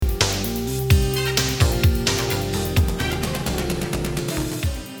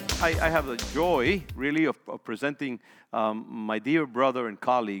I have the joy, really, of presenting my dear brother and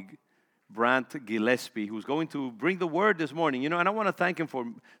colleague, Brant Gillespie, who's going to bring the word this morning. And I want to thank him for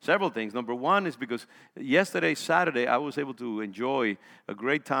several things. Number one is because yesterday, Saturday, I was able to enjoy a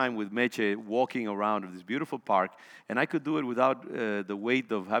great time with Meche walking around this beautiful park, and I could do it without the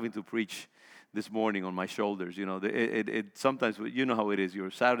weight of having to preach this morning on my shoulders. Sometimes, you know how it is.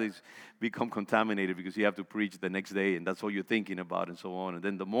 Your Saturdays become contaminated because you have to preach the next day, and that's all you're thinking about, and so on. And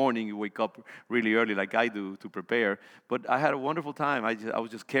then the morning, you wake up really early, like I do, to prepare. But I had a wonderful time. I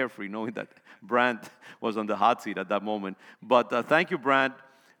was just carefree, knowing that Brant was on the hot seat at that moment. But thank you, Brant.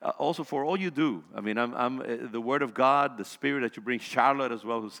 Also for all you do. I mean, I'm the Word of God, the Spirit that you bring, Charlotte as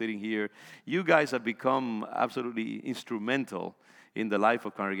well, who's sitting here. You guys have become absolutely instrumental in the life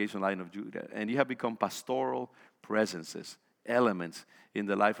of Congregation Lion of Judah. And you have become pastoral presences, elements in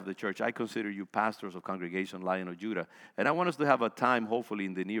the life of the church. I consider you pastors of Congregation Lion of Judah. And I want us to have a time, hopefully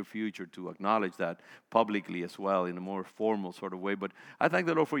in the near future, to acknowledge that publicly as well in a more formal sort of way. But I thank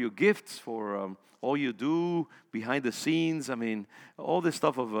the Lord for your gifts, for all you do behind the scenes. I mean, all this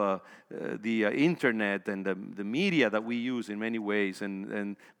stuff of the internet and the media that we use in many ways,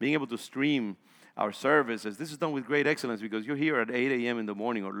 and being able to stream our services. This is done with great excellence because you're here at 8 a.m. in the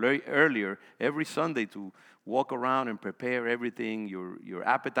morning or earlier every Sunday to walk around and prepare everything. Your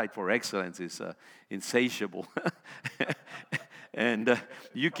appetite for excellence is insatiable. And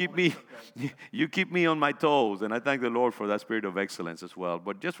you keep me on my toes, and I thank the Lord for that spirit of excellence as well.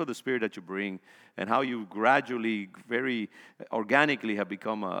 But just for the spirit that you bring and how you gradually, very organically have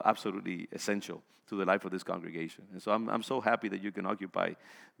become absolutely essential to the life of this congregation. And so I'm so happy that you can occupy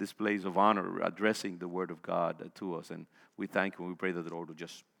this place of honor, addressing the Word of God to us. And we thank you, and we pray that the Lord will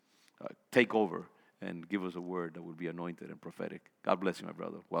just take over and give us a word that will be anointed and prophetic. God bless you, my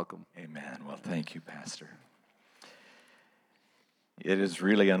brother. Welcome. Amen. Well, thank you, Pastor. It is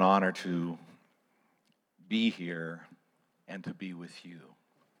really an honor to be here and to be with you.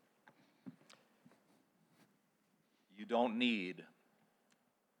 You don't need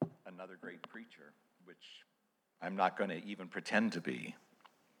another great preacher, which I'm not going to even pretend to be,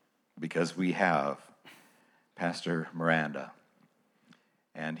 because we have Pastor Miranda,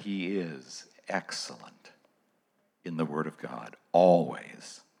 and he is excellent in the Word of God,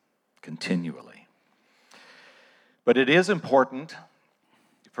 always, continually. But it is important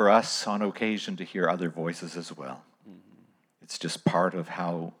for us on occasion to hear other voices as well. Mm-hmm. It's just part of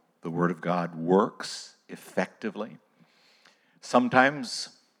how the Word of God works effectively. Sometimes,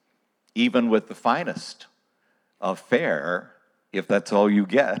 even with the finest of fare, if that's all you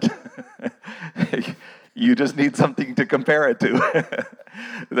get, you just need something to compare it to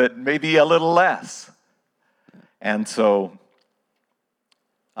that may be a little less. And so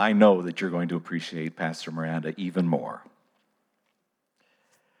I know that you're going to appreciate Pastor Miranda even more.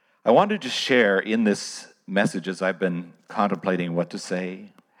 I wanted to share in this message, as I've been contemplating what to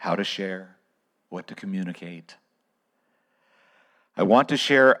say, how to share, what to communicate. I want to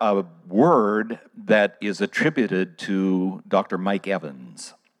share a word that is attributed to Dr. Mike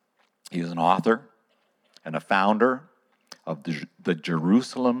Evans. He is an author and a founder of the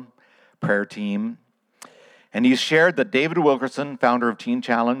Jerusalem Prayer Team. And he's shared that David Wilkerson, founder of Teen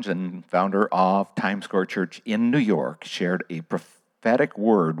Challenge and founder of Times Square Church in New York, shared a prophetic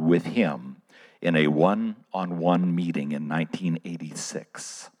word with him in a one-on-one meeting in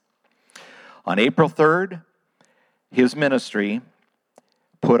 1986. On April 3rd, his ministry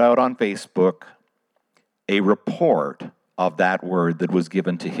put out on Facebook a report of that word that was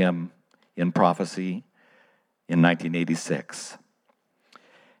given to him in prophecy in 1986.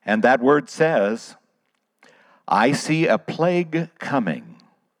 And that word says, "I see a plague coming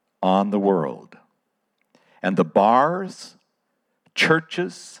on the world, and the bars,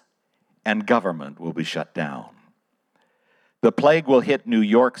 churches, and government will be shut down. The plague will hit New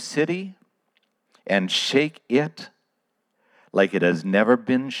York City and shake it like it has never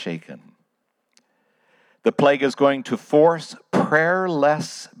been shaken. The plague is going to force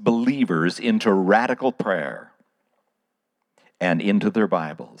prayerless believers into radical prayer and into their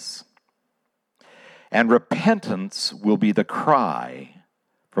Bibles. And repentance will be the cry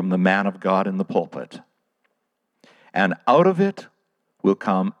from the man of God in the pulpit. And out of it will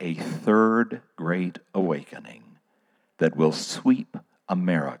come a third great awakening that will sweep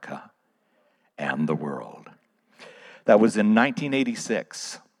America and the world." That was in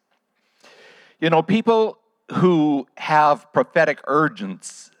 1986. You know, people who have prophetic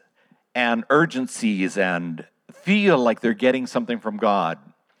urgencies and feel like they're getting something from God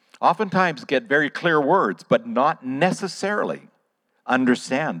oftentimes get very clear words, but not necessarily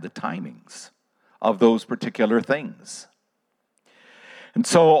understand the timings of those particular things. And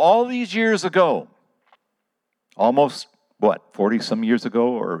so all these years ago, almost, 40-some years ago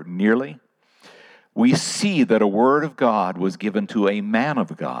or nearly, we see that a word of God was given to a man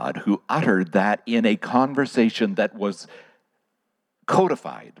of God who uttered that in a conversation that was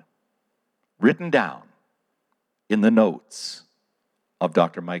codified, written down in the notes of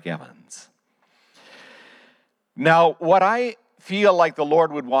Dr. Mike Evans. Now, what I feel like the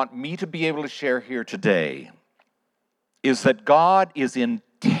Lord would want me to be able to share here today is that God is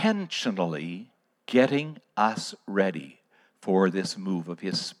intentionally getting us ready for this move of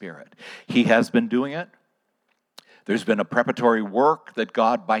His Spirit. He has been doing it. There's been a preparatory work that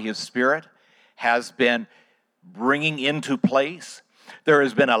God, by His Spirit, has been bringing into place. There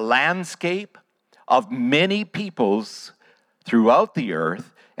has been a landscape of many peoples throughout the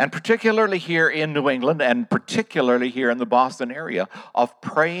earth, and particularly here in New England, and particularly here in the Boston area, of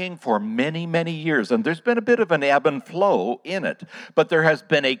praying for many, many years. And there's been a bit of an ebb and flow in it, but there has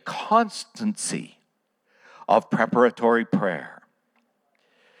been a constancy of preparatory prayer.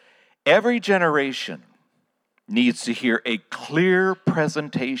 Every generation needs to hear a clear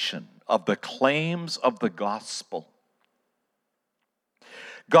presentation of the claims of the gospel.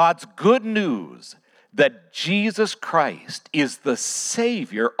 God's good news that Jesus Christ is the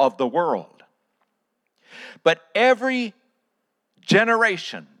Savior of the world. But every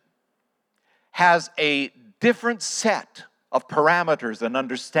generation has a different set of parameters and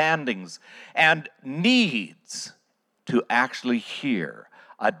understandings and needs to actually hear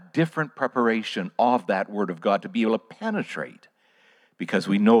a different preparation of that Word of God to be able to penetrate, because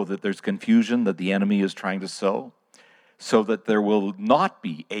we know that there's confusion that the enemy is trying to sow, so that there will not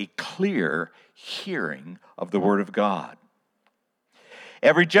be a clear hearing of the Word of God.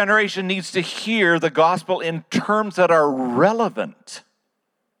 Every generation needs to hear the gospel in terms that are relevant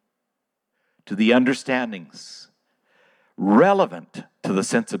to the understandings, relevant to the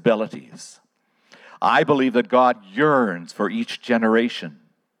sensibilities. I believe that God yearns for each generation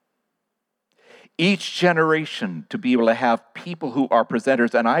to be able to have people who are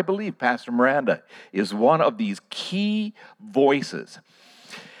presenters. And I believe Pastor Miranda is one of these key voices.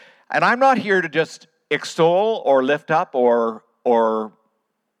 And I'm not here to just extol or lift up or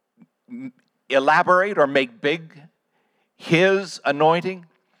elaborate or make big His anointing.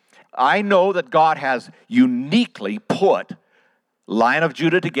 I know that God has uniquely put Lion of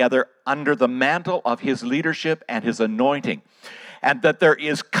Judah together under the mantle of His leadership and His anointing. And that there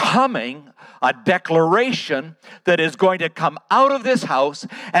is coming a declaration that is going to come out of this house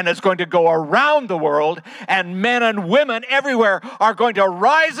and it's going to go around the world, and men and women everywhere are going to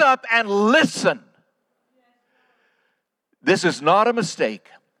rise up and listen. This is not a mistake.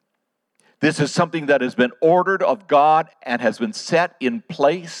 This is something that has been ordered of God and has been set in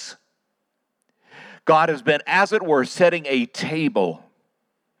place. God has been, as it were, setting a table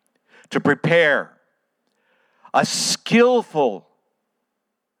to prepare a skillful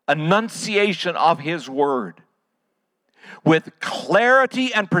enunciation of His Word with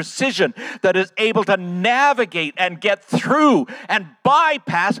clarity and precision that is able to navigate and get through and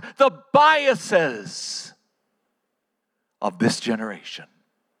bypass the biases of this generation.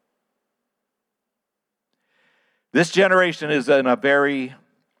 This generation is in a very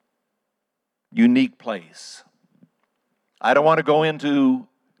unique place. I don't want to go into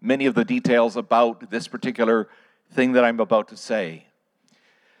many of the details about this particular thing that I'm about to say.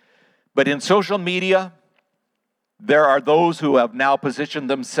 But in social media, there are those who have now positioned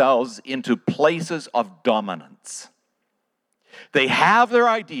themselves into places of dominance. They have their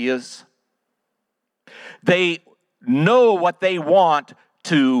ideas. They know what they want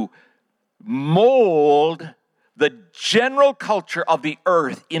to mold the general culture of the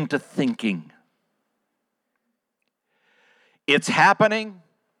earth into thinking. It's happening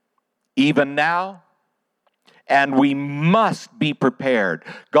even now. And we must be prepared.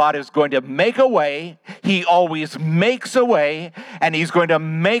 God is going to make a way. He always makes a way. And He's going to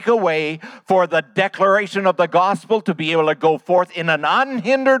make a way for the declaration of the gospel to be able to go forth in an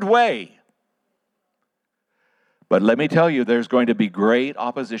unhindered way. But let me tell you, there's going to be great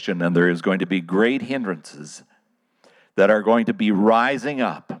opposition, and there is going to be great hindrances that are going to be rising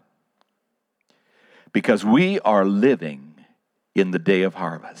up, because we are living in the day of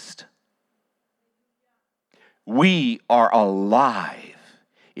harvest. We are alive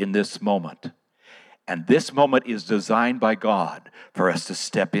in this moment. And this moment is designed by God for us to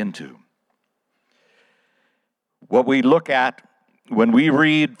step into. What we look at when we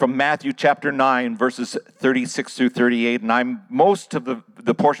read from Matthew chapter 9, verses 36 through 38, and most of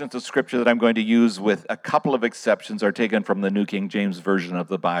the portions of Scripture that I'm going to use, with a couple of exceptions, are taken from the New King James Version of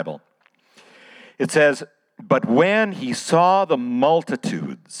the Bible. It says, But when he saw the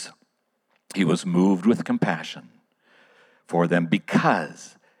multitudes, he was moved with compassion for them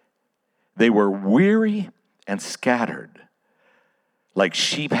because they were weary and scattered, like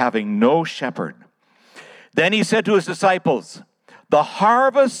sheep having no shepherd. Then he said to his disciples, "The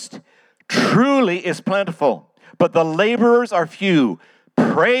harvest truly is plentiful, but the laborers are few.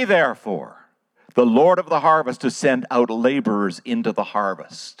 Pray therefore the Lord of the harvest to send out laborers into the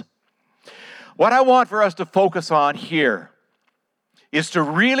harvest." What I want for us to focus on here is to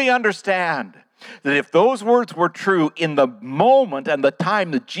really understand that if those words were true in the moment and the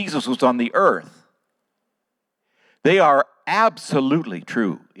time that Jesus was on the earth, they are absolutely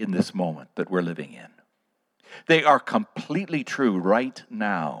true in this moment that we're living in. They are completely true right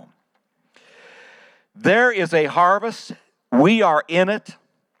now. There is a harvest. We are in it.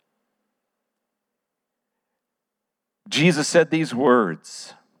 Jesus said these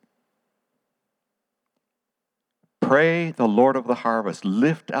words, "Pray the Lord of the harvest,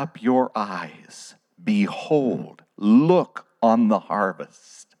 lift up your eyes. Behold, look on the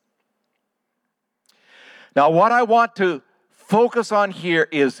harvest." Now, what I want to focus on here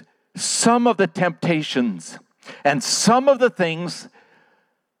is some of the temptations and some of the things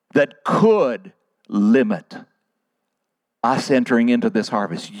that could limit us entering into this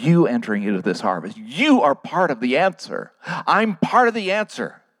harvest, you entering into this harvest. You are part of the answer. I'm part of the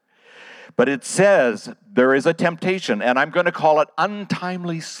answer. But it says there is a temptation, and I'm going to call it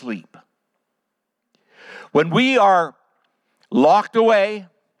untimely sleep. When we are locked away,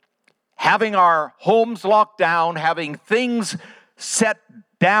 having our homes locked down, having things set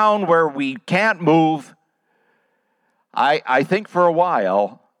down where we can't move, I think for a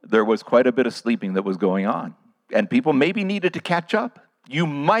while there was quite a bit of sleeping that was going on. And people maybe needed to catch up. You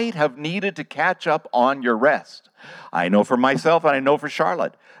might have needed to catch up on your rest. I know for myself and I know for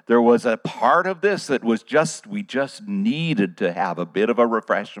Charlotte, there was a part of this that was we just needed to have a bit of a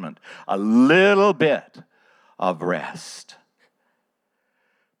refreshment, a little bit of rest.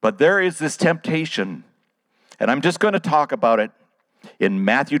 But there is this temptation, and I'm just going to talk about it in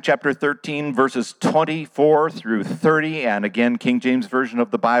Matthew chapter 13, verses 24 through 30, and again, King James Version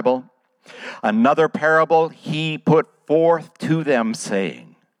of the Bible. Another parable he put forth to them,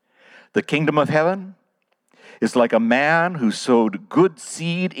 saying, "The kingdom of heaven is like a man who sowed good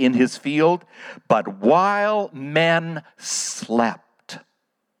seed in his field, but while men slept,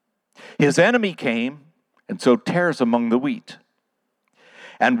 his enemy came and sowed tares among the wheat,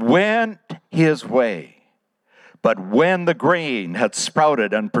 and went his way. But when the grain had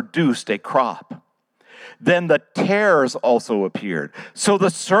sprouted and produced a crop, then the tares also appeared. So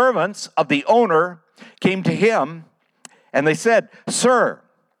the servants of the owner came to him, and they said, 'Sir,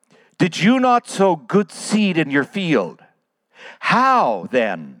 did you not sow good seed in your field? How,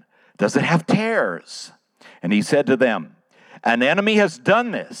 then, does it have tares?' And he said to them, 'An enemy has done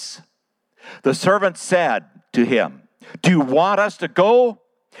this.' The servant said to him, 'Do you want us to go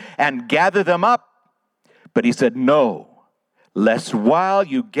and gather them up?' But he said, 'No, lest while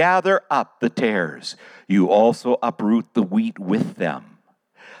you gather up the tares, you also uproot the wheat with them.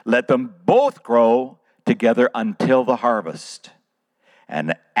 Let them both grow together until the harvest.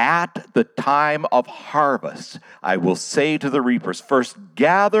 And at the time of harvest, I will say to the reapers, first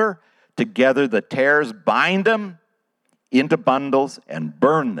gather together the tares, bind them into bundles, and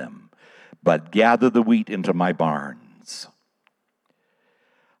burn them, but gather the wheat into my barns.'"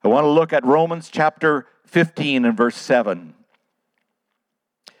 I want to look at Romans chapter 15 and verse 7.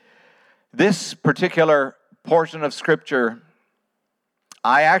 This particular portion of Scripture,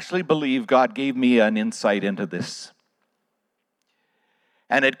 I actually believe God gave me an insight into this.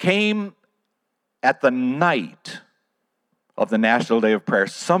 And it came at the night of the National Day of Prayer.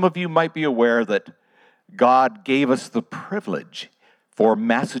 Some of you might be aware that God gave us the privilege for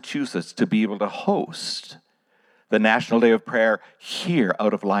Massachusetts to be able to host the National Day of Prayer here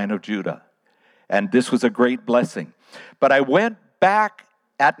out of Lion of Judah. And this was a great blessing. But I went back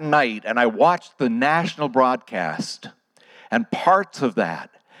at night and I watched the national broadcast and parts of that.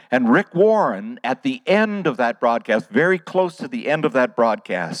 And Rick Warren, at the end of that broadcast, very close to the end of that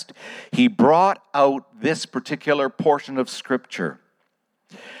broadcast, he brought out this particular portion of Scripture.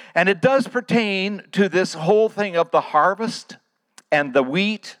 And it does pertain to this whole thing of the harvest and the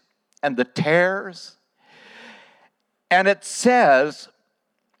wheat and the tares. And it says,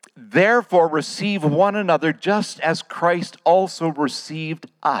 "Therefore receive one another just as Christ also received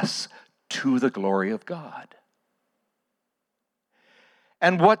us to the glory of God."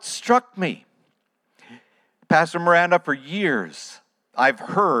 And what struck me, Pastor Miranda, for years, I've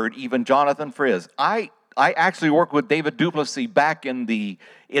heard even Jonathan Frizz. I actually worked with David Duplessis back in the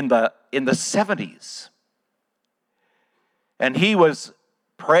 70s. And he was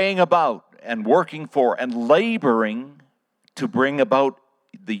praying about and working for and laboring to bring about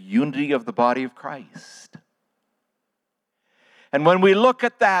the unity of the body of Christ. And when we look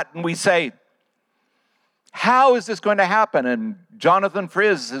at that and we say, how is this going to happen? And Jonathan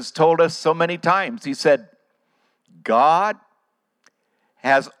Frizz has told us so many times, he said, God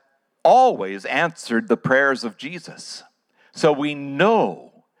has always answered the prayers of Jesus. So we know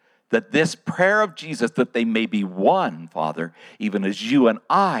that this prayer of Jesus, that they may be one, Father, even as you and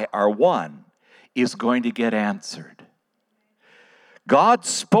I are one, is going to get answered. God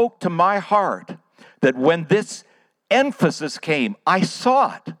spoke to my heart that when this emphasis came, I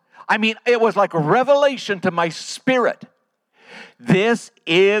saw it. I mean, it was like a revelation to my spirit. This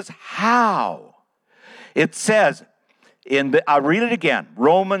is how. It says, I'll read it again,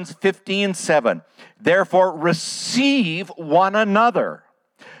 Romans 15:7. Therefore, receive one another,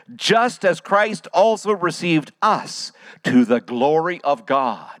 just as Christ also received us to the glory of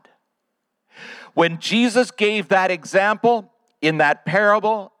God. When Jesus gave that example in that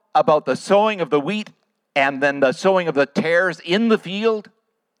parable about the sowing of the wheat and then the sowing of the tares in the field,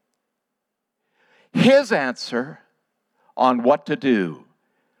 his answer on what to do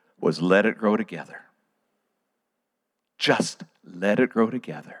was let it grow together. Just let it grow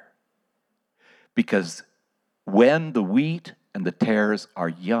together. Because when the wheat and the tares are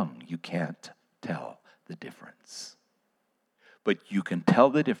young, you can't tell the difference. But you can tell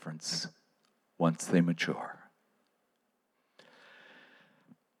the difference once they mature.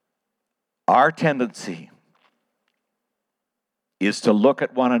 Our tendency is to look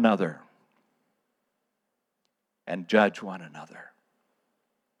at one another and judge one another.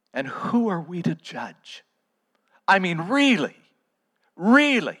 And who are we to judge? I mean, really,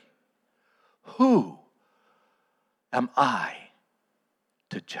 who am I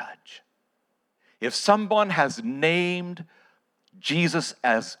to judge? If someone has named Jesus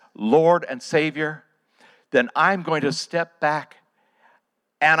as Lord and Savior, then I'm going to step back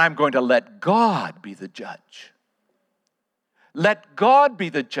and I'm going to let God be the judge. Let God be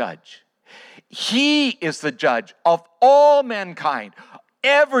the judge. He is the judge of all mankind,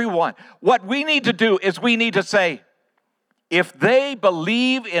 everyone. What we need to do is we need to say, if they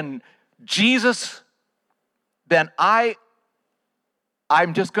believe in Jesus, then I'm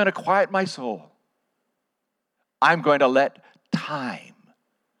just going to quiet my soul. I'm going to let time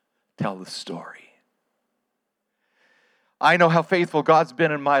tell the story. I know how faithful God's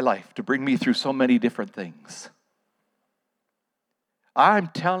been in my life to bring me through so many different things. I'm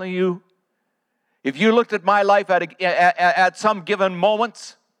telling you, if you looked at my life at some given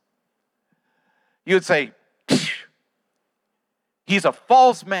moments, you'd say, he's a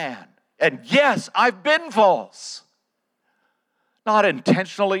false man. And yes, I've been false. Not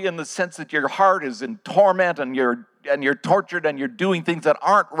intentionally in the sense that your heart is in torment and you're tortured and you're doing things that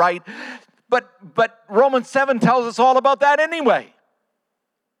aren't right. But Romans 7 tells us all about that anyway.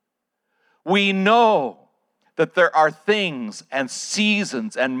 We know that there are things and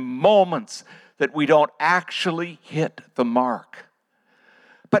seasons and moments that we don't actually hit the mark.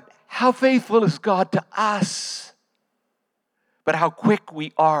 But how faithful is God to us? But how quick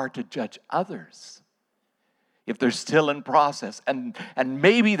we are to judge others if they're still in process, and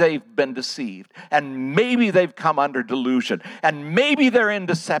maybe they've been deceived, and maybe they've come under delusion, and maybe they're in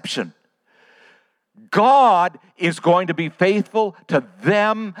deception. God is going to be faithful to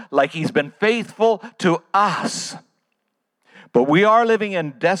them like He's been faithful to us. But we are living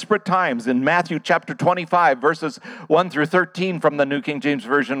in desperate times. In Matthew chapter 25, verses 1 through 13 from the New King James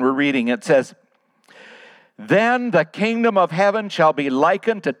Version we're reading, it says, "Then the kingdom of heaven shall be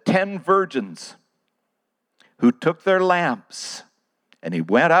likened to 10 virgins who took their lamps, and he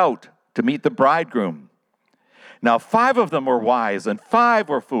went out to meet the bridegroom. Now 5 of them were wise, and 5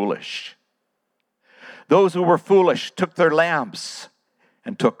 were foolish. Those who were foolish took their lamps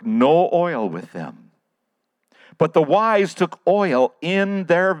and took no oil with them. But the wise took oil in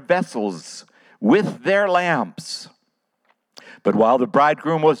their vessels with their lamps. But while the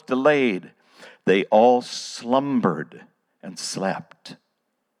bridegroom was delayed, they all slumbered and slept.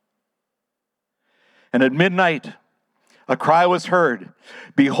 And at midnight, a cry was heard,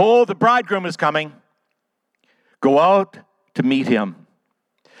 'Behold, the bridegroom is coming. Go out to meet him.'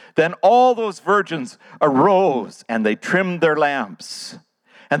 Then all those virgins arose, and they trimmed their lamps.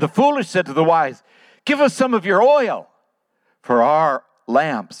 And the foolish said to the wise, 'Give us some of your oil, for our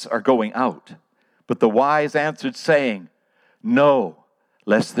lamps are going out.' But the wise answered, saying, 'No,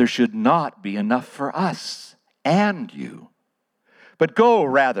 lest there should not be enough for us and you. But go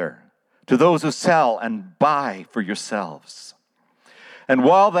rather to those who sell and buy for yourselves.' And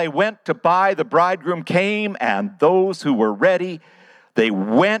while they went to buy, the bridegroom came, and those who were ready, they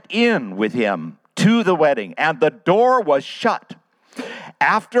went in with him to the wedding, and the door was shut.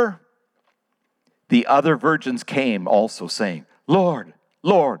 After, the other virgins came also, saying, Lord,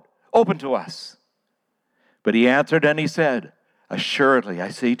 Lord, open to us. But he answered and he said, Assuredly, I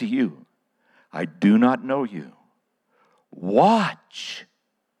say to you, I do not know you. Watch,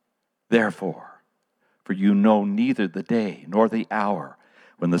 therefore, for you know neither the day nor the hour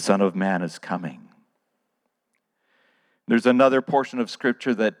when the Son of Man is coming. There's another portion of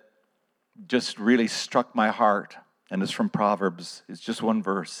Scripture that just really struck my heart, and it's from Proverbs. It's just one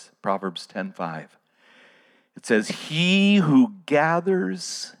verse, Proverbs 10:5. It says, He who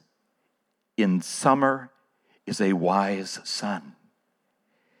gathers in summer is a wise son.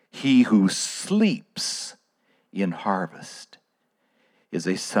 He who sleeps in harvest is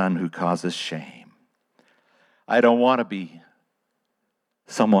a son who causes shame. I don't want to be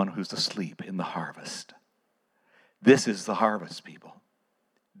someone who's asleep in the harvest. This is the harvest, people.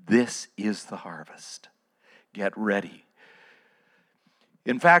 This is the harvest. Get ready.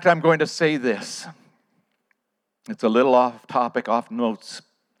 In fact, I'm going to say this. It's a little off topic, off notes,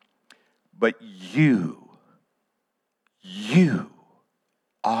 but you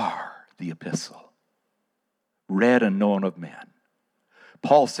are the epistle, read and known of men.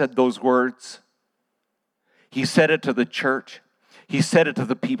 Paul said those words. He said it to the church. He said it to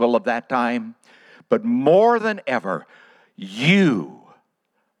the people of that time. But more than ever,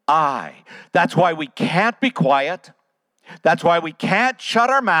 that's why we can't be quiet. That's why we can't shut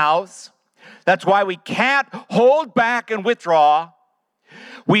our mouths. That's why we can't hold back and withdraw.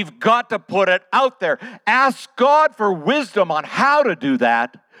 We've got to put it out there. Ask God for wisdom on how to do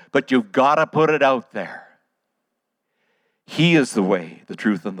that, but you've got to put it out there. He is the way, the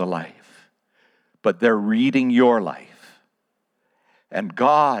truth, and the life. But they're reading your life. And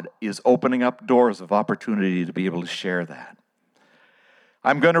God is opening up doors of opportunity to be able to share that.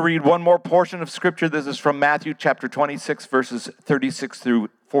 I'm going to read one more portion of Scripture. This is from Matthew chapter 26, verses 36 through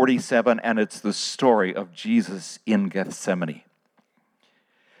 47, and it's the story of Jesus in Gethsemane.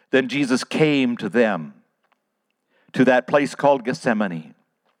 Then Jesus came to them, to that place called Gethsemane,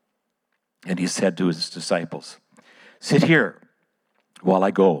 and he said to his disciples, Sit here while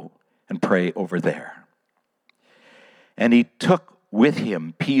I go and pray over there. And he took with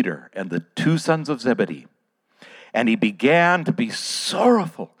him Peter and the two sons of Zebedee, and he began to be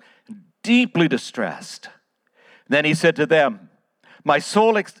sorrowful and deeply distressed. Then he said to them, My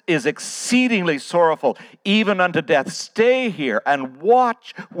soul is exceedingly sorrowful, even unto death. Stay here and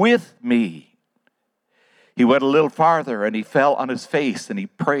watch with me. He went a little farther, and he fell on his face, and he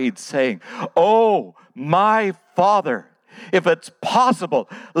prayed, saying, Oh, my Father, if it's possible,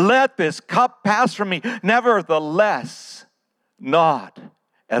 let this cup pass from me. Nevertheless, not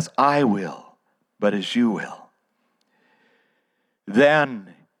as I will, but as you will.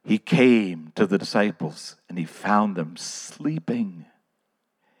 Then he came to the disciples, and he found them sleeping.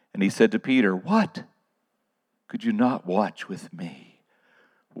 And he said to Peter, What? Could you not watch with me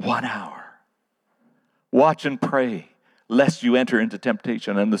 1 hour? Watch and pray, lest you enter into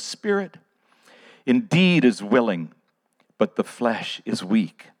temptation. And the spirit indeed is willing, but the flesh is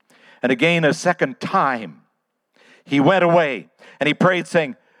weak. And again, a second time, he went away, and he prayed,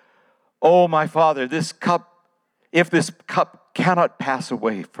 saying, Oh, my Father, if this cup cannot pass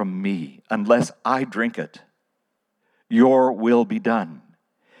away from me unless I drink it, your will be done.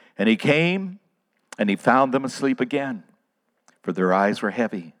 And he came, and he found them asleep again, for their eyes were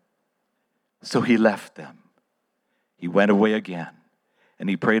heavy. So he left them. He went away again, and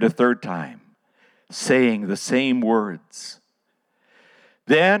he prayed a third time, saying the same words.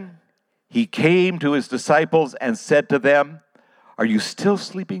 Then he came to his disciples and said to them, Are you still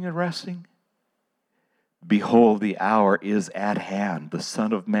sleeping and resting? Behold, the hour is at hand. The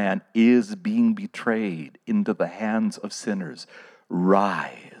Son of Man is being betrayed into the hands of sinners.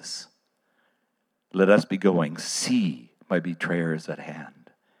 Rise. Let us be going. See, my betrayer is at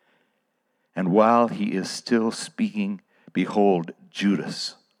hand. And while he is still speaking, behold,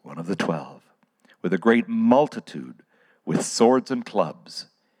 Judas, one of the 12, with a great multitude, with swords and clubs,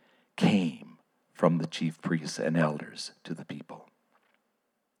 came from the chief priests and elders to the people.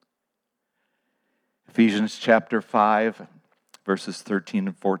 Ephesians chapter 5, verses 13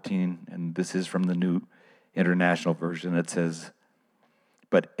 and 14, and this is from the New International Version. It says,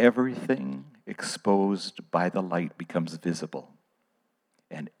 But everything exposed by the light becomes visible,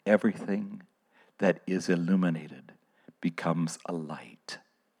 and everything that is illuminated becomes a light.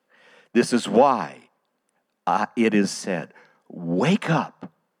 This is why it is said, Wake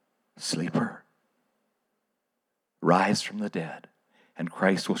up, sleeper. Rise from the dead, and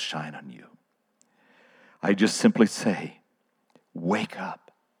Christ will shine on you. I just simply say, wake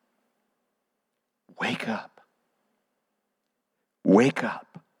up. Wake up. Wake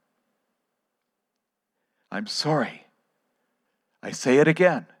up. I'm sorry. I say it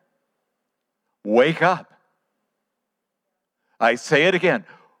again. Wake up. I say it again.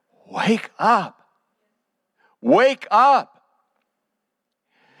 Wake up. Wake up.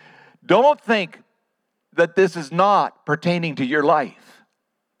 Don't think that this is not pertaining to your life.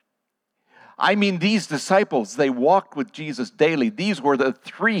 I mean, these disciples, they walked with Jesus daily. These were the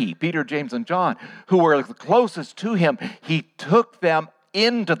three, Peter, James, and John, who were the closest to him. He took them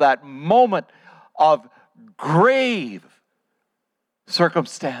into that moment of grave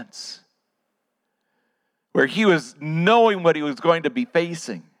circumstance where he was knowing what he was going to be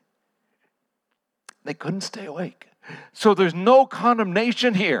facing. They couldn't stay awake. So there's no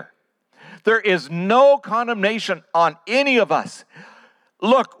condemnation here. There is no condemnation on any of us.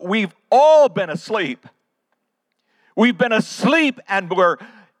 Look, we've all been asleep. We've been asleep, and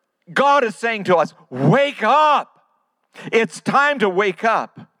God is saying to us, wake up. It's time to wake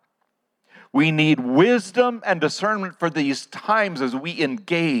up. We need wisdom and discernment for these times as we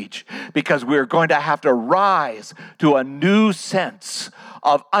engage, because we're going to have to rise to a new sense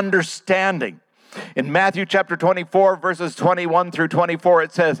of understanding. In Matthew chapter 24, verses 21 through 24,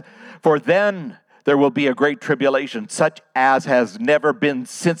 it says, "For then there will be a great tribulation, such as has never been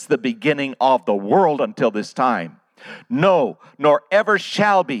since the beginning of the world until this time. No, nor ever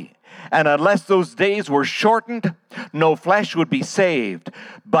shall be. And unless those days were shortened, no flesh would be saved.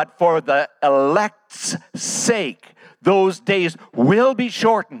 But for the elect's sake, those days will be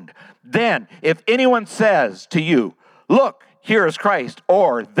shortened. Then, if anyone says to you, 'Look, here is Christ,'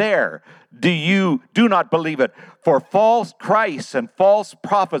 or 'There,' do not believe it. For false Christs and false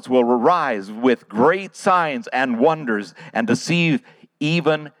prophets will arise with great signs and wonders, and deceive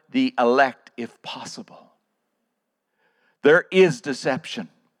even the elect if possible." There is deception.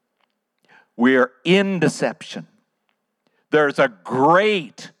 We are in deception. There's a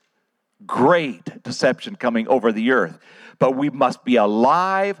great, great deception coming over the earth. But we must be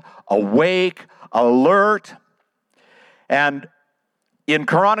alive, awake, alert. And in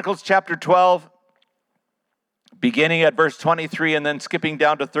Chronicles chapter 12, beginning at verse 23 and then skipping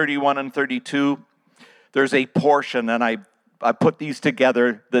down to 31 and 32, there's a portion, and I put these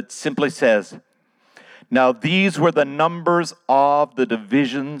together, that simply says, "Now these were the numbers of the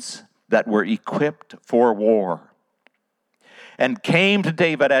divisions that were equipped for war, and came to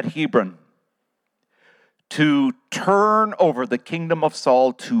David at Hebron to turn over the kingdom of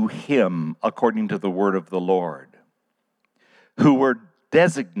Saul to him according to the word of the Lord, who were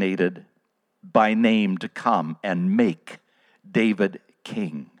designated by name to come and make David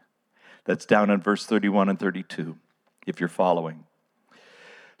king." That's down in verse 31 and 32, if you're following.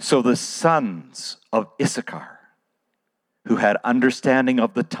 "So the sons of Issachar, who had understanding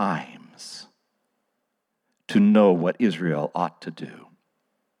of the times, to know what Israel ought to do."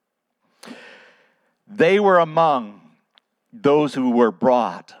 They were among those who were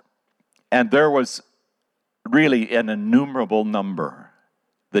brought, and there was really an innumerable number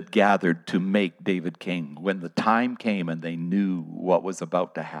that gathered to make David king when the time came and they knew what was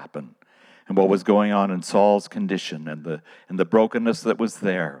about to happen and what was going on in Saul's condition and the brokenness that was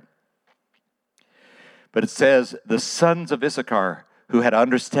there. But it says, "The sons of Issachar, who had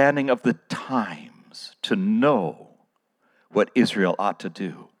understanding of the times, to know what Israel ought to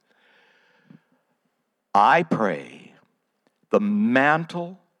do." I pray the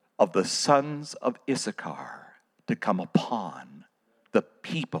mantle of the sons of Issachar to come upon the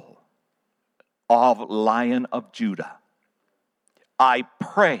people of Lion of Judah. I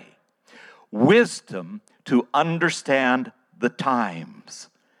pray wisdom to understand the times.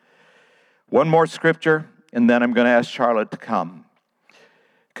 One more scripture, and then I'm going to ask Charlotte to come,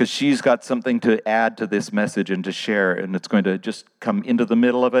 because she's got something to add to this message and to share, and it's going to just come into the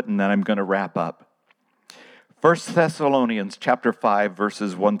middle of it, and then I'm going to wrap up. 1 Thessalonians chapter 5,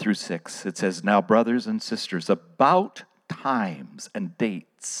 verses 1 through 6. It says, "Now, brothers and sisters, about times and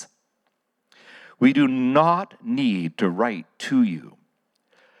dates, we do not need to write to you,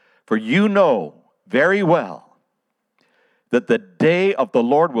 for you know very well that the day of the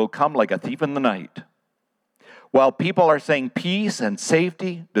Lord will come like a thief in the night. While people are saying peace and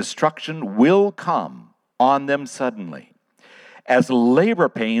safety, destruction will come on them suddenly, as labor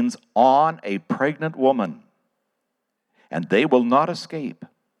pains on a pregnant woman, and they will not escape.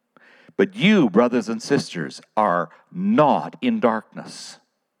 But you, brothers and sisters, are not in darkness,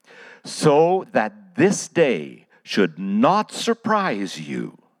 so that this day should not surprise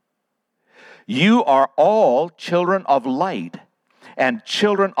you. You are all children of light and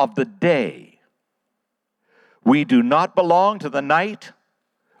children of the day. We do not belong to the night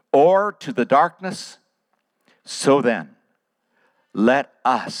or to the darkness. So then, let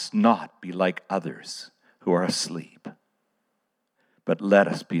us not be like others who are asleep, but let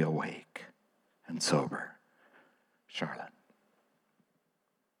us be awake and sober. Charlotte.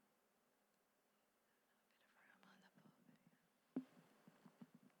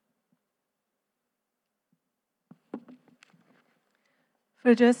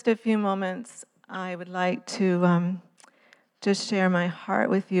 For just a few moments, I would like to just share my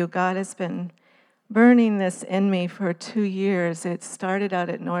heart with you. God has been burning this in me for 2 years. It started out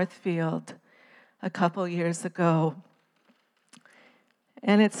at Northfield a couple years ago.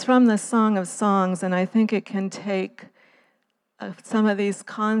 And it's from the Song of Songs, and I think it can take some of these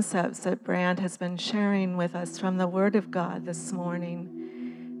concepts that Brand has been sharing with us from the Word of God this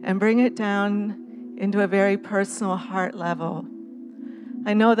morning and bring it down into a very personal heart level.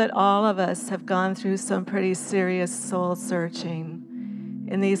 I know that all of us have gone through some pretty serious soul searching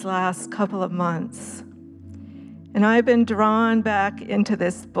in these last couple of months. And I've been drawn back into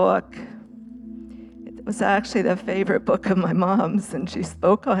this book. It was actually the favorite book of my mom's, and she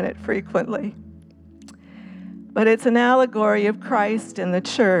spoke on it frequently. But it's an allegory of Christ and the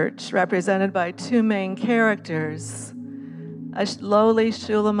church, represented by two main characters: a lowly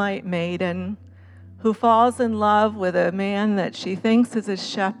Shulamite maiden who falls in love with a man that she thinks is a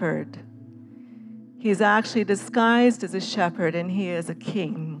shepherd. He's actually disguised as a shepherd, and he is a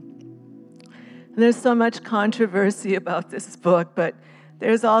king. And there's so much controversy about this book, but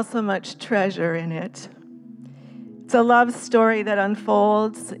there's also much treasure in it. It's a love story that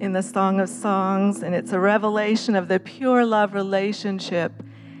unfolds in the Song of Songs, and it's a revelation of the pure love relationship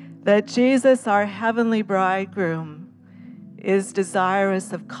that Jesus, our heavenly bridegroom, is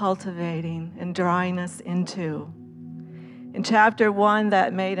desirous of cultivating and drawing us into. In chapter 1,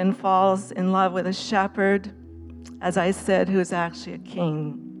 that maiden falls in love with a shepherd, as I said, who's actually a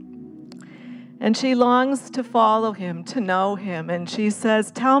king. And she longs to follow him, to know him. And she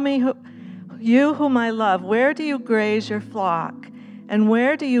says, "Tell me, you whom I love, where do you graze your flock? And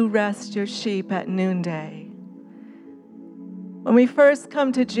where do you rest your sheep at noonday?" When we first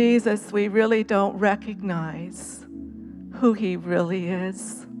come to Jesus, we really don't recognize who he really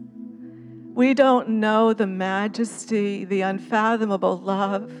is. We don't know the majesty, the unfathomable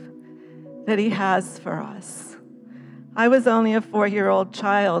love that he has for us. I was only a 4-year-old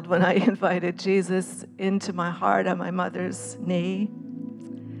child when I invited Jesus into my heart on my mother's knee.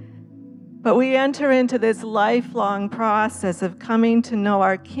 But we enter into this lifelong process of coming to know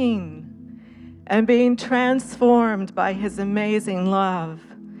our King and being transformed by his amazing love.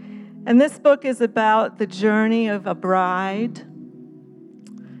 And this book is about the journey of a bride.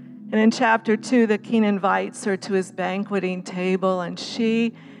 And in chapter 2, the king invites her to his banqueting table, and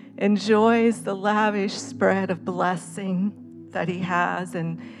she enjoys the lavish spread of blessing that he has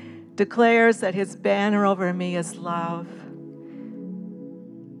and declares that his banner over me is love.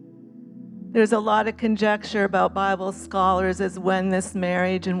 There's a lot of conjecture about Bible scholars as when this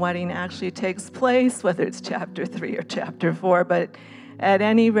marriage and wedding actually takes place, whether it's chapter 3 or chapter 4, but at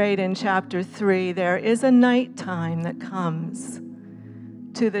any rate, in chapter 3, there is a nighttime that comes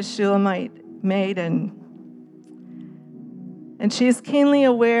to the Shulamite maiden. And she is keenly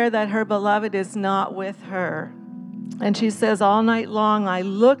aware that her beloved is not with her. And she says, "All night long, I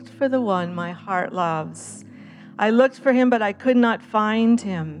looked for the one my heart loves. I looked for him, but I could not find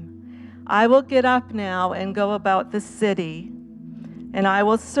him. I will get up now and go about the city, and I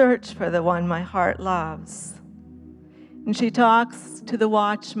will search for the one my heart loves." And she talks to the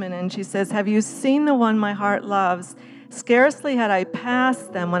watchman and she says, "Have you seen the one my heart loves? Scarcely had I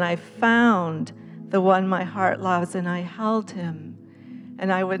passed them when I found the one my heart loves, and I held him,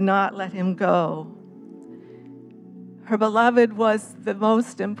 and I would not let him go." Her beloved was the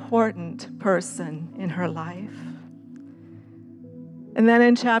most important person in her life. And then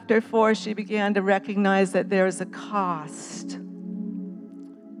in chapter 4, she began to recognize that there's a cost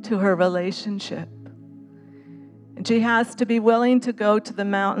to her relationship. And she has to be willing to go to the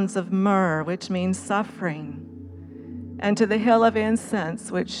mountains of myrrh, which means suffering, and to the hill of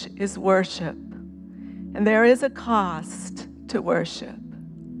incense, which is worship. And there is a cost to worship.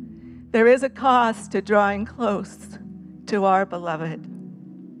 There is a cost to drawing close to our beloved.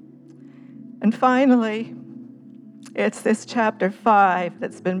 And finally, it's this chapter 5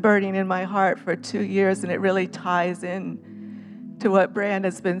 that's been burning in my heart for 2 years, and it really ties in to what Brand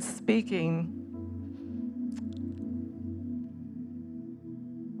has been speaking.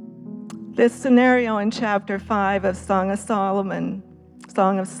 This scenario in chapter 5 of Song of Solomon,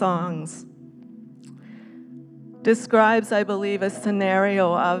 Song of Songs. describes, I believe, a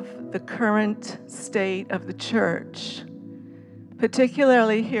scenario of the current state of the church,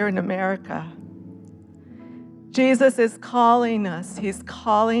 particularly here in America. Jesus is calling us. He's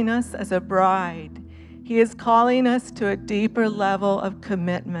calling us as a bride. He is calling us to a deeper level of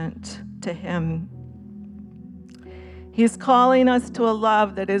commitment to Him. He's calling us to a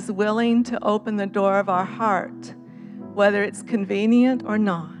love that is willing to open the door of our heart, whether it's convenient or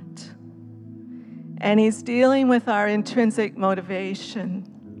not. And He's dealing with our intrinsic motivation.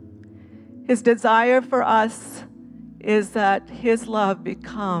 His desire for us is that His love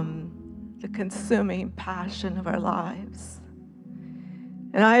become the consuming passion of our lives.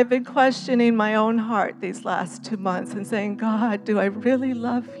 And I have been questioning my own heart these last 2 months and saying, God, do I really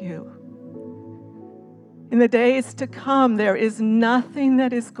love you? In the days to come, there is nothing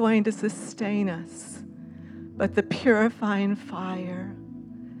that is going to sustain us but the purifying fire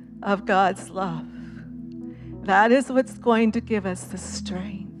of God's love. That is what's going to give us the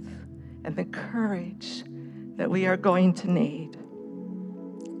strength and the courage that we are going to need.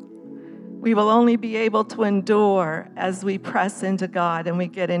 We will only be able to endure as we press into God and we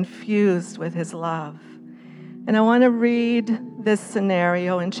get infused with His love. And I want to read this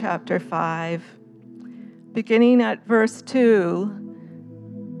scenario in chapter 5. Beginning at verse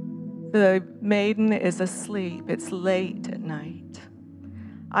 2, the maiden is asleep. It's late at night.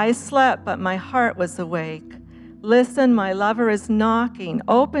 I slept, but my heart was awake. Listen, my lover is knocking.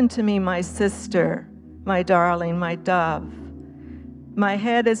 Open to me, my sister, my darling, my dove. My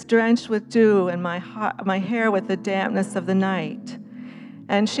head is drenched with dew and my hair with the dampness of the night.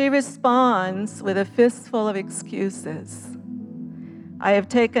 And she responds with a fistful of excuses. I have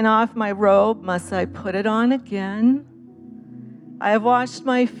taken off my robe. Must I put it on again? I have washed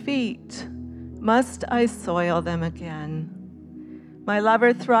my feet. Must I soil them again? My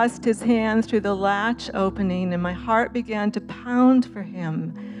lover thrust his hand through the latch opening, and my heart began to pound for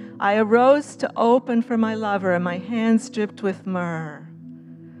him. I arose to open for my lover, and my hands dripped with myrrh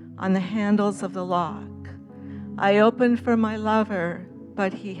on the handles of the lock. I opened for my lover,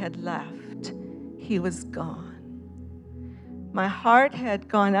 but he had left. He was gone. My heart had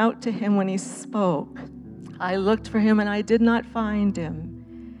gone out to him when he spoke. I looked for him, and I did not find him.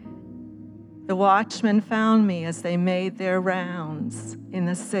 The watchmen found me as they made their rounds in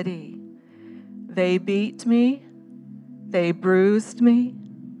the city. They beat me. They bruised me.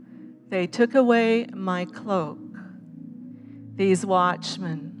 They took away my cloak. These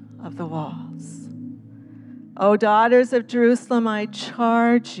watchmen of the walls. O daughters of Jerusalem, I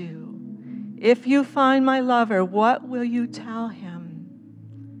charge you, if you find my lover, what will you tell him?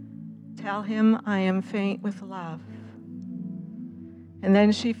 Tell him I am faint with love. And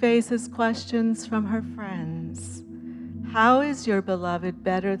then she faces questions from her friends. How is your beloved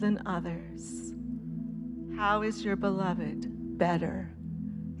better than others? How is your beloved better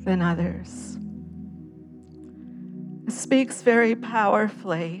than others? It speaks very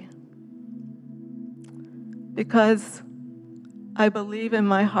powerfully because I believe in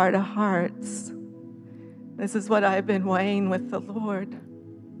my heart of hearts. This is what I've been weighing with the Lord.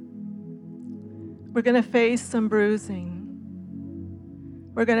 We're going to face some bruising.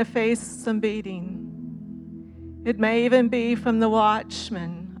 We're going to face some beating. It may even be from the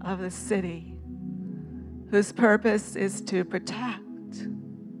watchmen of the city, whose purpose is to protect.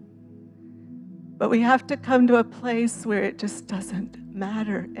 But we have to come to a place where it just doesn't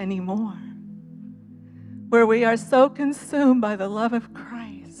matter anymore, where we are so consumed by the love of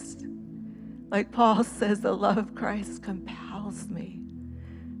Christ. Like Paul says, the love of Christ compels me,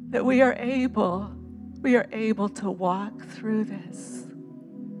 that we are able to walk through this.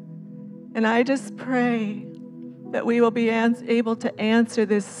 And I just pray that we will be able to answer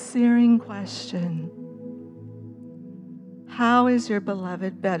this searing question. How is your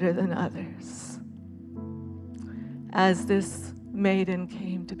beloved better than others? As this maiden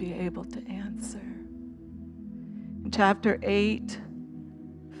came to be able to answer. In chapter 8,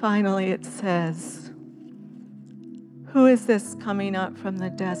 finally it says, who is this coming up from the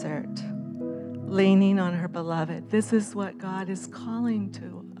desert, leaning on her beloved? This is what God is calling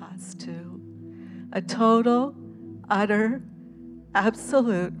to us to. A total, utter,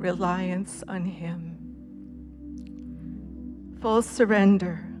 absolute reliance on Him. Full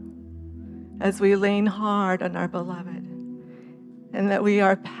surrender as we lean hard on our beloved, and that we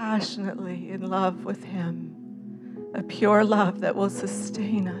are passionately in love with Him. A pure love that will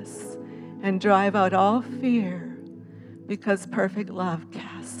sustain us and drive out all fear, because perfect love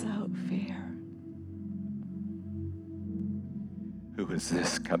casts out fear. Who is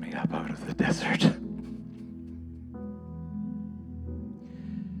this coming up out of the desert?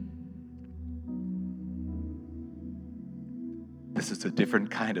 This is a different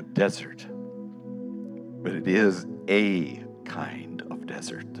kind of desert, but it is a kind of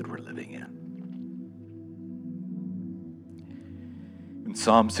desert that we're living in. In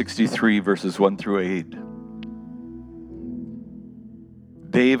Psalm 63, verses 1 through 8,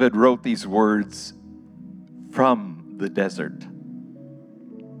 David wrote these words from the desert.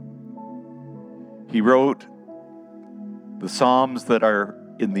 He wrote the Psalms that are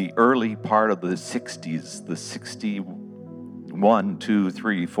in the early part of the 60s, the 61, 2,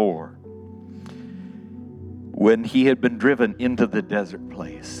 3, 4, when he had been driven into the desert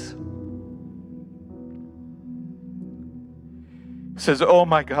place. He says, "Oh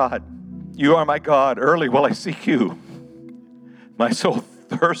my God, you are my God. Early will I seek you. My soul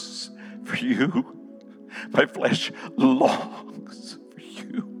thirsts for you. My flesh longs for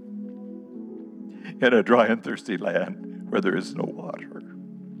you in a dry and thirsty land where there is no water."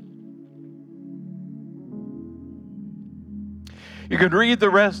 You can read the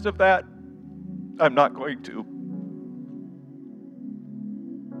rest of that. I'm not going to.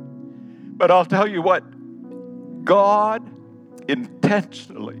 But I'll tell you what, God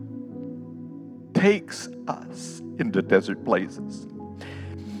intentionally takes us into desert places.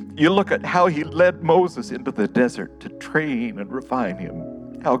 You look at how he led Moses into the desert to train and refine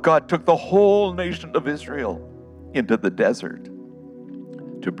him. How God took the whole nation of Israel into the desert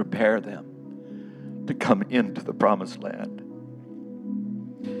to prepare them to come into the promised land.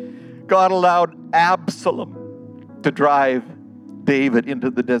 God allowed Absalom to drive David into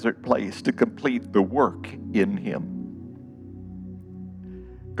the desert place to complete the work in him.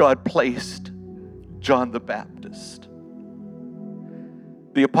 God placed John the Baptist.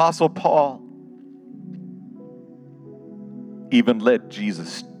 The Apostle Paul even led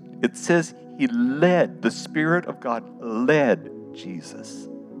Jesus. It says he led, the Spirit of God led Jesus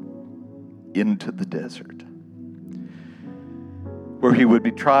into the desert, where he would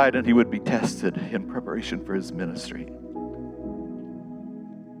be tried and he would be tested in preparation for his ministry.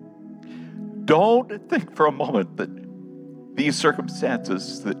 Don't think for a moment that these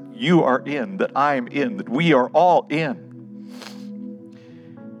circumstances that you are in, that I'm in, that we are all in,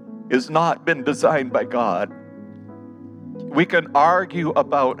 has not been designed by God. We can argue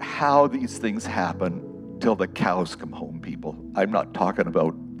about how these things happen till the cows come home, people. I'm not talking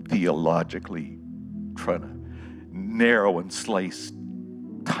about theologically trying to narrow and slice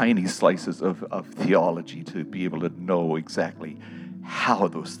tiny slices of theology to be able to know exactly how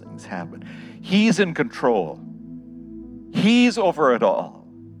those things happen. He's in control. He's over it all.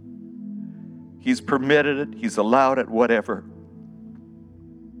 He's permitted it. He's allowed it, whatever.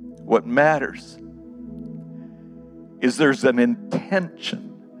 What matters is there's an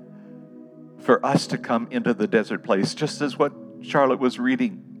intention for us to come into the desert place, just as what Charlotte was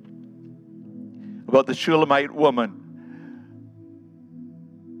reading about the Shulamite woman.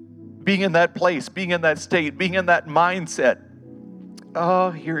 Being in that place, being in that state, being in that mindset.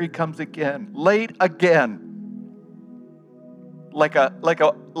 Oh, here he comes again. Late again. Like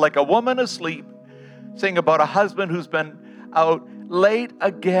a woman asleep, saying about a husband who's been out late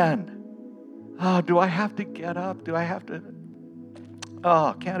again. Oh, do I have to get up? Do I have to?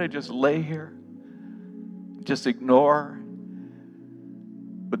 Oh, can't I just lay here? Just ignore?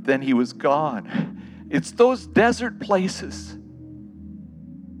 But then he was gone. It's those desert places.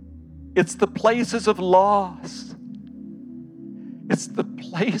 It's the places of loss. It's the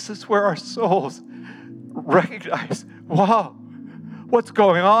places where our souls recognize, wow, what's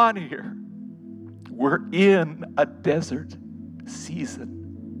going on here? We're in a desert season.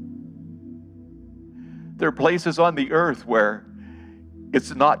 There are places on the earth where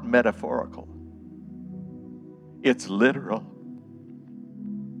it's not metaphorical. It's literal.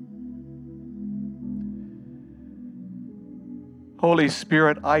 Holy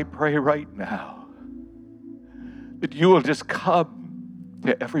Spirit, I pray right now that you will just come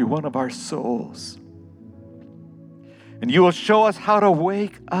to every one of our souls. And you will show us how to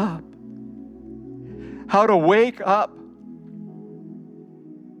wake up. How to wake up.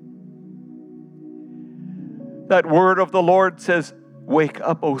 That word of the Lord says, "Wake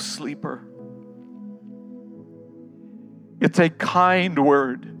up, O sleeper." It's a kind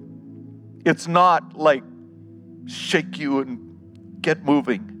word. It's not like shake you and get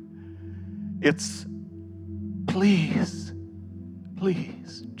moving. It's please,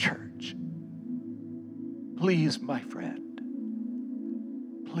 please, church. Please, my friend.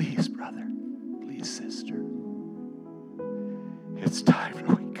 Please, brother. Please, sister. It's time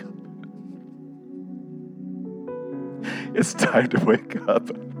to wake up. It's time to wake up.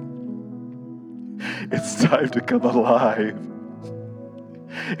 It's time to come alive.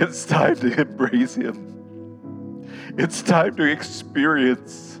 It's time to embrace him. It's time to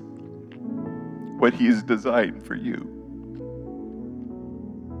experience what He's designed for you.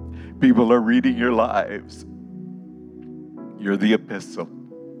 People are reading your lives. You're the epistle.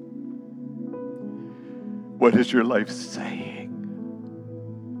 What is your life saying?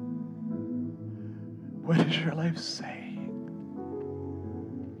 What is your life saying?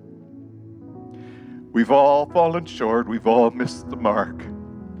 We've all fallen short. We've all missed the mark.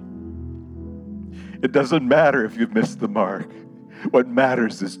 It doesn't matter if you've missed the mark. What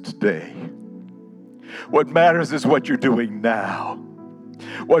matters is today. What matters is what you're doing now.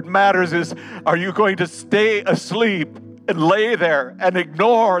 What matters is, are you going to stay asleep and lay there and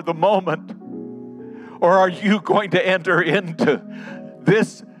ignore the moment? Or are you going to enter into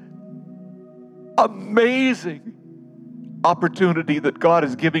this amazing opportunity that God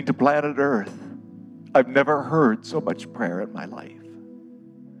is giving to planet Earth? I've never heard so much prayer in my life.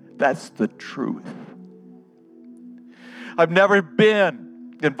 That's the truth. I've never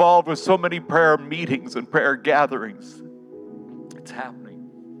been involved with so many prayer meetings and prayer gatherings. It's happening.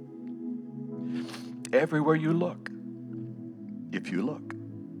 Everywhere you look, if you look.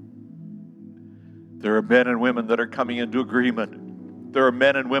 There are men and women that are coming into agreement. There are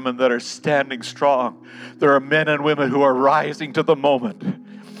men and women that are standing strong. There are men and women who are rising to the moment.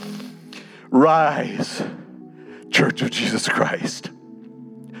 Rise, Church of Jesus Christ.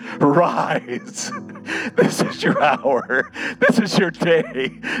 Rise. This is your hour. This is your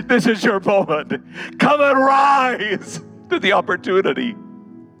day. This is your moment. Come and rise to the opportunity.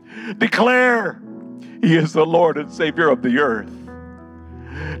 Declare He is the Lord and Savior of the earth.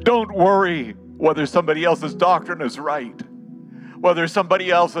 Don't worry whether somebody else's doctrine is right, whether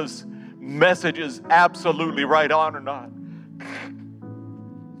somebody else's message is absolutely right on or not.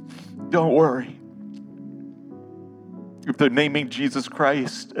 Don't worry. If they're naming Jesus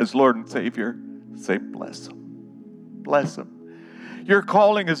Christ as Lord and Savior, say, bless them. Bless them. Your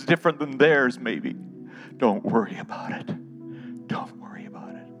calling is different than theirs, maybe. Don't worry about it. Don't worry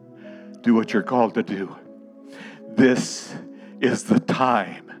about it. Do what you're called to do. This is the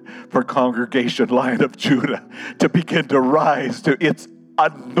time for Congregation Lion of Judah to begin to rise to its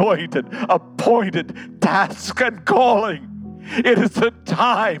anointed, appointed task and calling. It is the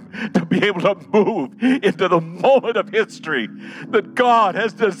time to be able to move into the moment of history that God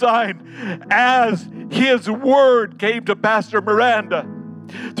has designed as His word came to Pastor Miranda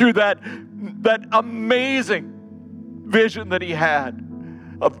through that amazing vision that he had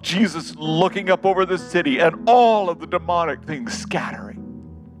of Jesus looking up over the city and all of the demonic things scattering.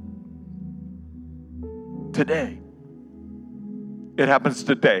 Today. It happens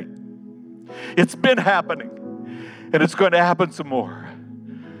today. It's been happening, and it's going to happen some more.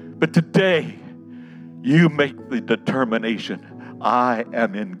 But today, you make the determination, I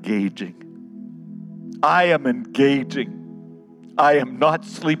am engaging. I am engaging. I am not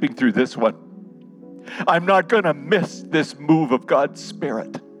sleeping through this one. I'm not going to miss this move of God's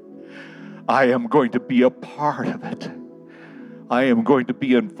Spirit. I am going to be a part of it. I am going to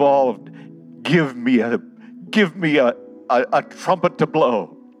be involved. Give me a trumpet to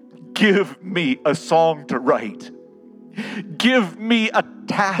blow. Give me a song to write. Give me a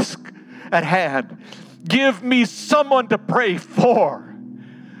task at hand. Give me someone to pray for.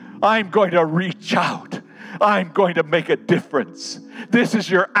 I'm going to reach out. I'm going to make a difference. This is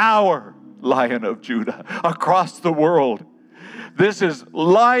your hour, Lion of Judah, across the world. This is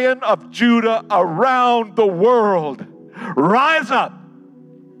Lion of Judah around the world. Rise up.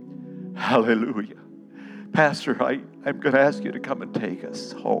 Hallelujah. Pastor, I'm going to ask you to come and take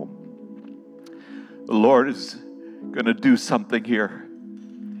us home. The Lord is going to do something here.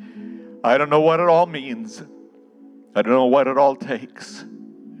 I don't know what it all means. I don't know what it all takes.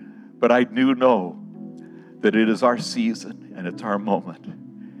 But I do know that it is our season and it's our moment.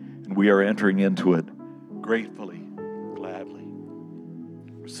 And we are entering into it gratefully, gladly,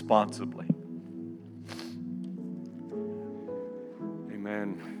 responsibly.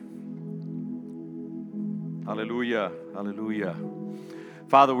 Amen. Hallelujah. Hallelujah.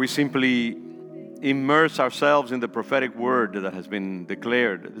 Father, we simply immerse ourselves in the prophetic word that has been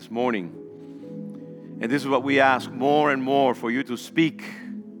declared this morning. And this is what we ask more and more, for you to speak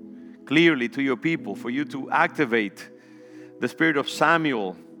clearly to your people, for you to activate the spirit of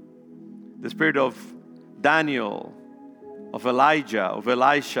Samuel, the spirit of Daniel, of Elijah, of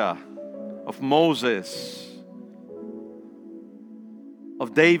Elisha, of Moses,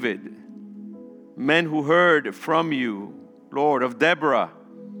 of David, men who heard from you, Lord, of Deborah,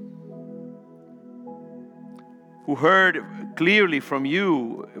 who heard clearly from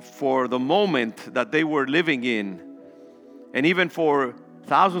you for the moment that they were living in, and even for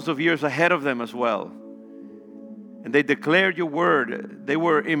thousands of years ahead of them as well. and they declared your word. They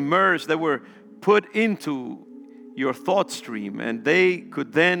were immersed, they were put into your thought stream, and they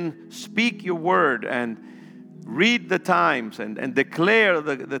could then speak your word and read the times and declare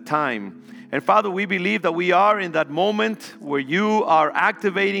the time. And Father, we believe that we are in that moment where you are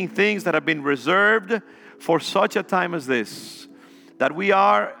activating things that have been reserved for such a time as this. That we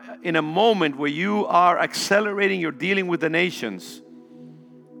are in a moment where you are accelerating your dealing with the nations.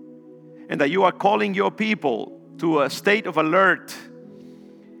 And that you are calling your people to a state of alert.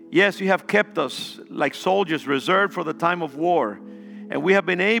 Yes, you have kept us like soldiers reserved for the time of war. And we have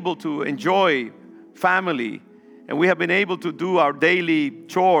been able to enjoy family. And we have been able to do our daily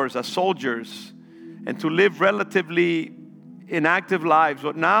chores as soldiers. And to live relatively inactive lives.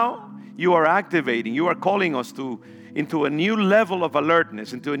 But now you are activating. You are calling us into a new level of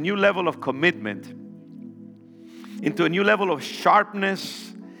alertness. Into a new level of commitment. Into a new level of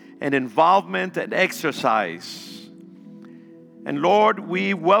sharpness and involvement and exercise. And Lord,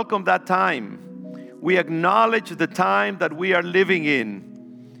 we welcome that time. We acknowledge the time that we are living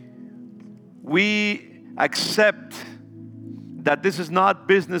in. We accept that this is not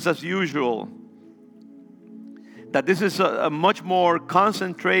business as usual. That this is a much more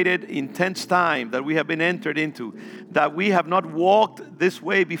concentrated, intense time that we have been entered into. That we have not walked this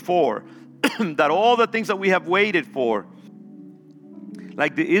way before. That all the things that we have waited for,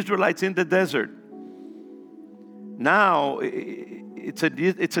 like the Israelites in the desert, now it's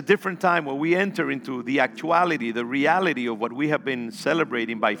a different time where we enter into the actuality, the reality of what we have been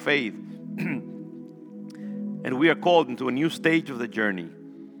celebrating by faith. And we are called into a new stage of the journey.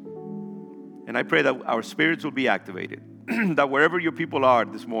 And I pray that our spirits will be activated. That wherever your people are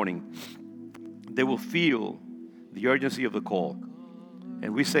this morning, they will feel the urgency of the call.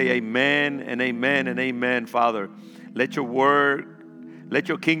 And we say amen and amen and amen, Father. Let your word, let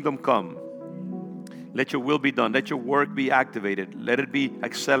your kingdom come. Let your will be done. Let your work be activated. Let it be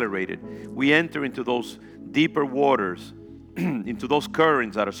accelerated. We enter into those deeper waters, into those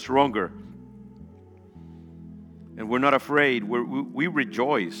currents that are stronger. And we're not afraid. We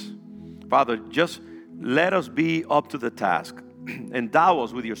rejoice. Father, just let us be up to the task. Endow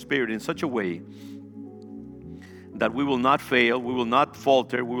us with your Spirit in such a way that we will not fail, we will not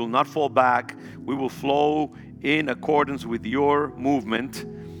falter, we will not fall back. We will flow in accordance with your movement.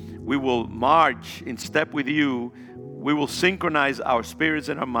 We will march in step with you. We will synchronize our spirits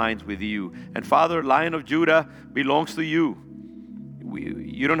and our minds with you. And Father, Lion of Judah belongs to you.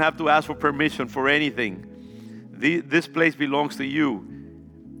 You don't have to ask for permission for anything. This place belongs to you.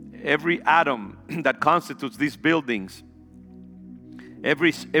 Every atom that constitutes these buildings,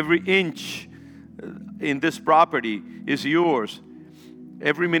 every inch in this property is yours.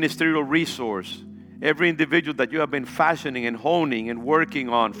 Every ministerial resource, every individual that you have been fashioning and honing and working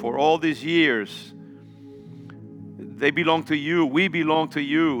on for all these years, they belong to you. We belong to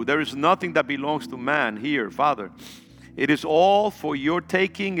you. There is nothing that belongs to man here, Father. It is all for your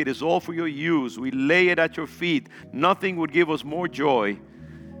taking. It is all for your use. We lay it at your feet. Nothing would give us more joy,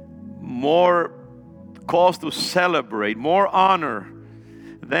 more cause to celebrate, more honor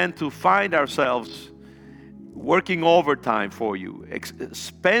than to find ourselves working overtime for you,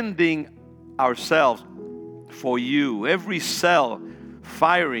 spending ourselves for you. Every cell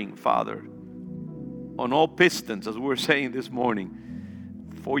firing, Father, on all pistons, as we were saying this morning,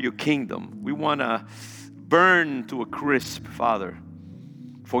 for your kingdom. We want to burn to a crisp, Father,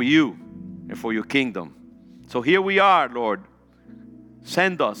 for you and for your kingdom. So here we are, Lord.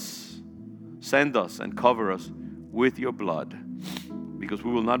 Send us and cover us with your blood, because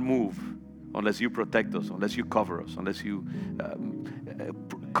we will not move unless you protect us, unless you cover us, unless you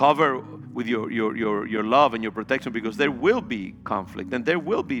cover with your love and your protection, because there will be conflict and there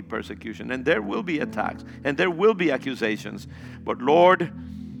will be persecution and there will be attacks and there will be accusations. But Lord,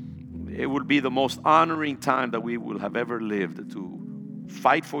 it will be the most honoring time that we will have ever lived, to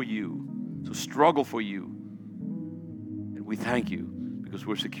fight for you, to struggle for you. And we thank you because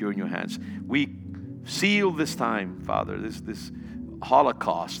we're secure in your hands. We seal this time, Father, this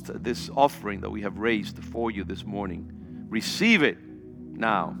holocaust, this offering that we have raised for you this morning. Receive it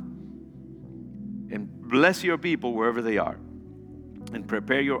now. And bless your people wherever they are. And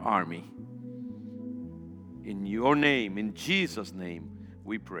prepare your army. In your name, in Jesus' name,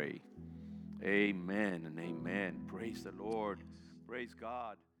 we pray. Amen and amen. Praise the Lord. Praise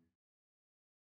God.